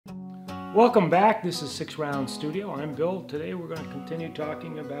Welcome back. This is SixRounds Studio. I'm Bill. Today we're going to continue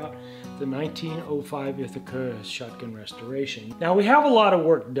talking about the 1905 Ithaca shotgun restoration. Now we have a lot of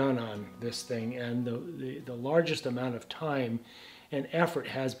work done on this thing, and the largest amount of time and effort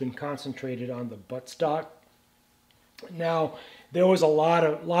has been concentrated on the buttstock. Now there was a lot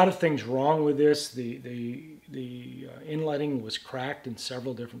of things wrong with this. The inletting was cracked in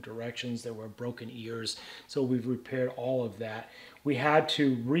several different directions. There were broken ears, so we've repaired all of that. We had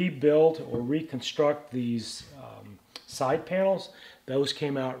to rebuild or reconstruct these side panels. Those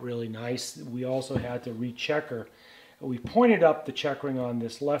came out really nice. We also had to rechecker. We pointed up the checkering on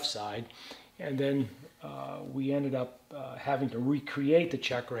this left side, and then we ended up having to recreate the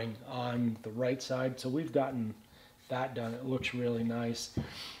checkering on the right side. So we've gotten that done. It looks really nice.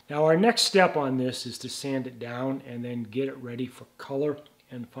 Now our next step on this is to sand it down and then get it ready for color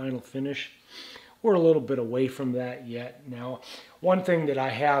and final finish. We're a little bit away from that yet. Now, one thing that I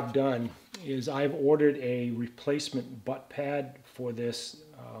have done is I've ordered a replacement butt pad for this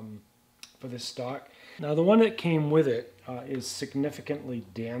stock. Now, the one that came with it is significantly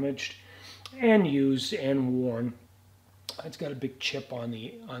damaged and used and worn. It's got a big chip on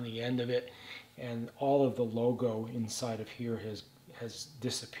the end of it, and all of the logo inside of here has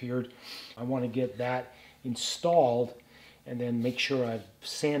disappeared. I want to get that installed and then make sure I've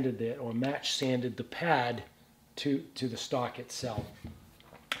sanded it or match sanded the pad to the stock itself.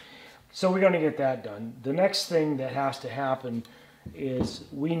 So we're going to get that done. The next thing that has to happen is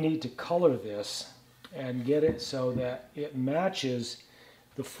we need to color this and get it so that it matches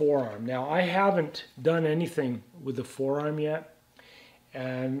the forearm. Now I haven't done anything with the forearm yet,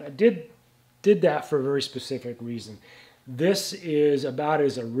 and I did that for a very specific reason. This is about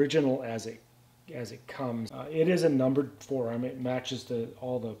as original as it comes. It is a numbered forearm. It matches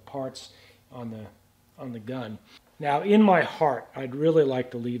all the parts on the gun. Now, in my heart, I'd really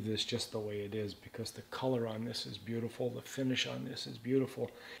like to leave this just the way it is because the color on this is beautiful, the finish on this is beautiful.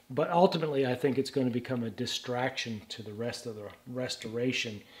 But ultimately, I think it's going to become a distraction to the rest of the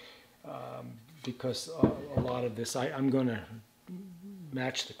restoration because a lot of this, I'm going to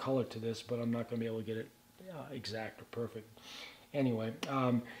match the color to this, but I'm not going to be able to get it exact or perfect. Anyway,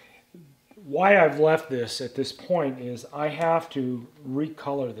 why I've left this at this point is I have to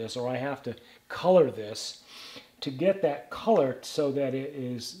recolor this, or I have to color this to get that color so that it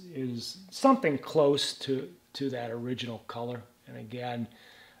is something close to that original color. And again,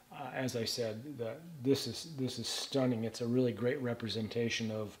 as I said, this is stunning. It's a really great representation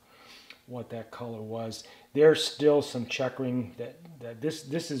of what that color was. There's still some checkering that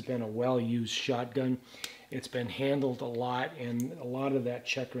this has been a well-used shotgun. It's been handled a lot, and a lot of that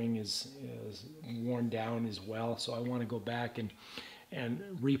checkering is worn down as well. So I want to go back and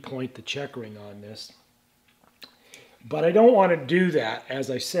repoint the checkering on this. But I don't want to do that, as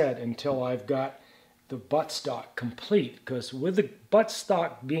I said, until I've got the buttstock complete. Because with the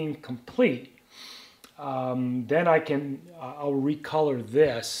buttstock being complete, then I'll recolor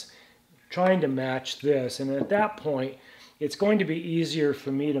this, trying to match this. And at that point, it's going to be easier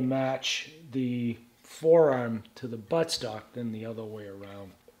for me to match the forearm to the buttstock than the other way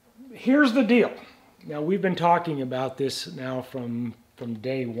around. Here's the deal. Now, we've been talking about this now from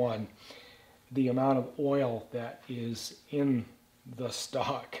day one, the amount of oil that is in the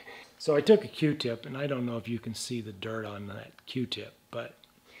stock. So I took a Q-tip, and I don't know if you can see the dirt on that Q-tip, but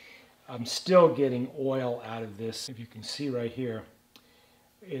I'm still getting oil out of this. If you can see right here,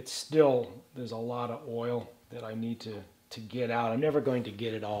 there's a lot of oil that I need to get out. I'm never going to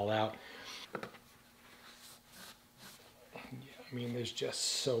get it all out. I mean, there's just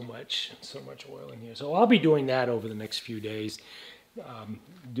so much oil in here. So I'll be doing that over the next few days,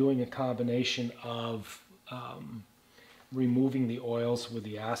 doing a combination of removing the oils with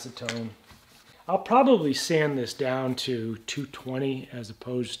the acetone. I'll probably sand this down to 220 as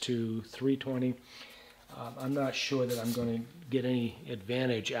opposed to 320. I'm not sure that I'm going to get any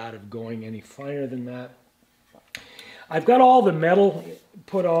advantage out of going any finer than that. I've got all the metal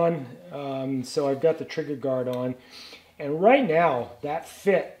put on, so I've got the trigger guard on. And right now, that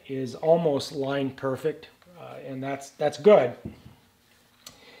fit is almost line perfect, and that's good.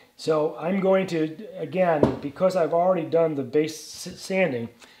 So I'm going to, again, because I've already done the base sanding,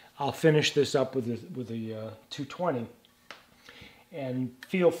 I'll finish this up with the 220 and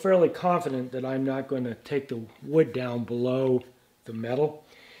feel fairly confident that I'm not going to take the wood down below the metal.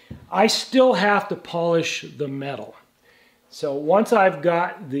 I still have to polish the metal. So once I've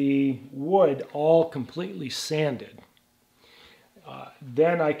got the wood all completely sanded,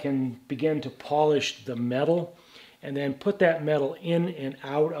 then I can begin to polish the metal and then put that metal in and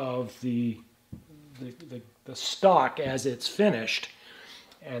out of the stock as it's finished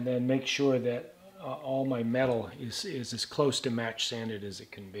and then make sure that all my metal is as close to match sanded as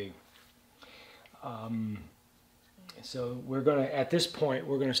it can be. So we're going to, at this point,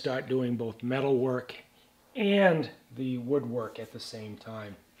 we're going to start doing both metal work and the woodwork at the same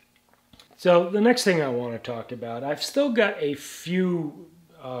time. So the next thing I want to talk about, I've still got a few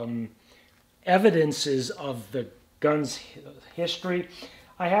evidences of the gun's history.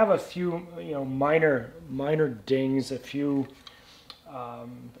 I have a few, minor dings, a few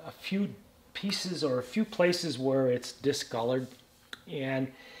pieces or a few places where it's discolored,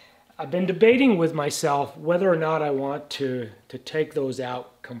 and I've been debating with myself whether or not I want to take those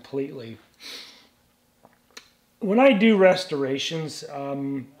out completely. When I do restorations,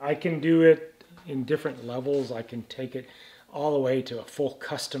 I can do it in different levels. I can take it all the way to a full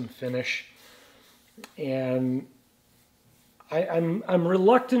custom finish, and I'm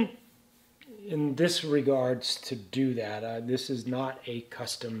reluctant in this regards to do that. This is not a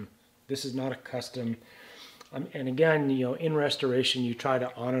custom. And again, in restoration, you try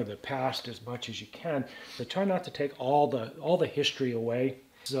to honor the past as much as you can, but try not to take all the history away,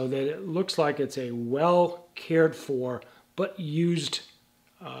 so that it looks like it's a well cared for but used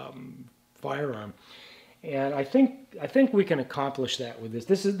firearm. And I think we can accomplish that with this.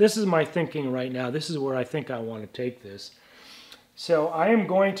 This is my thinking right now. This is where I think I want to take this. So I'm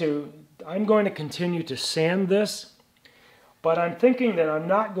going to continue to sand this, but I'm thinking that I'm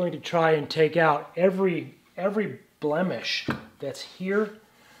not going to try and take out every blemish that's here,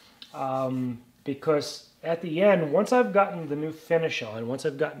 because at the end, once I've gotten the new finish on, once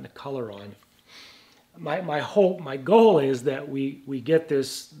I've gotten the color on, my goal is that we get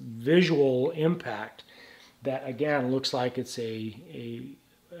this visual impact that again looks like it's a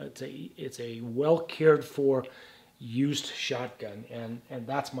well cared for used shotgun, and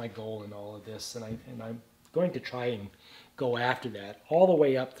that's my goal in all of this, and I'm going to try and go after that all the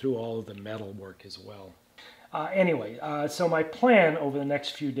way up through all of the metal work as well. Anyway, so my plan over the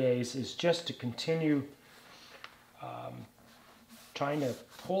next few days is just to continue trying to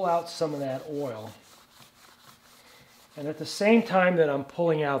pull out some of that oil, and at the same time that I'm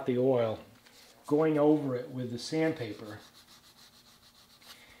pulling out the oil, going over it with the sandpaper,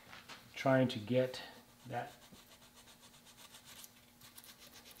 trying to get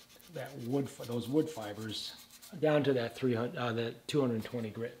those wood fibers down to that 220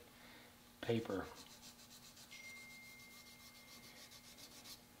 grit paper.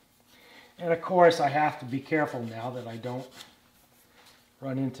 And of course, I have to be careful now that I don't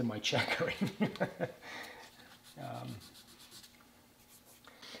run into my checkering.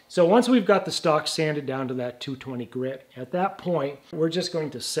 So once we've got the stock sanded down to that 220 grit, at that point, we're just going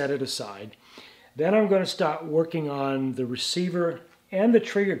to set it aside. Then I'm going to start working on the receiver and the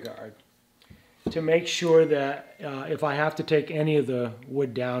trigger guard to make sure that if I have to take any of the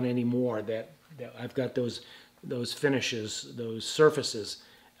wood down anymore, that I've got those finishes, those surfaces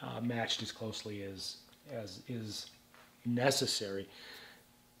matched as closely as is necessary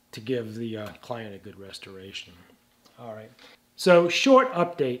to give the client a good restoration. All right. So short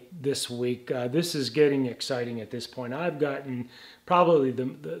update this week. This is getting exciting at this point. I've gotten probably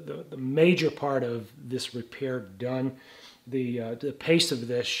the major part of this repair done. The pace of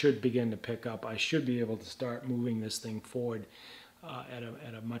this should begin to pick up. I should be able to start moving this thing forward at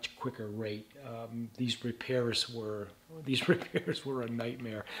a much quicker rate. These repairs were a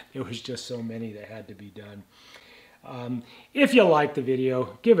nightmare. There was just so many that had to be done. If you liked the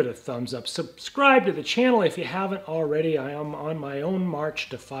video, give it a thumbs up. Subscribe to the channel if you haven't already. I am on my own march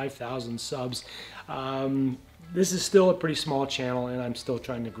to 5,000 subs. This is still a pretty small channel, and I'm still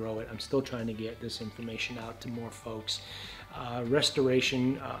trying to grow it. I'm still trying to get this information out to more folks.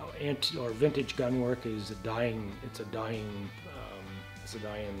 Restoration or vintage gun work is a dying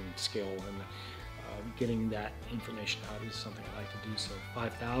skill, and getting that information out is something I like to do. So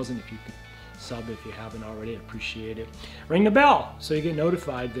 5,000, if you could sub if you haven't already, I appreciate it. Ring the bell so you get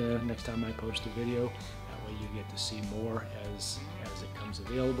notified the next time I post a video. That way you get to see more as it comes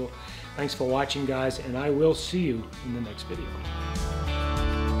available. Thanks for watching, guys, and I will see you in the next video.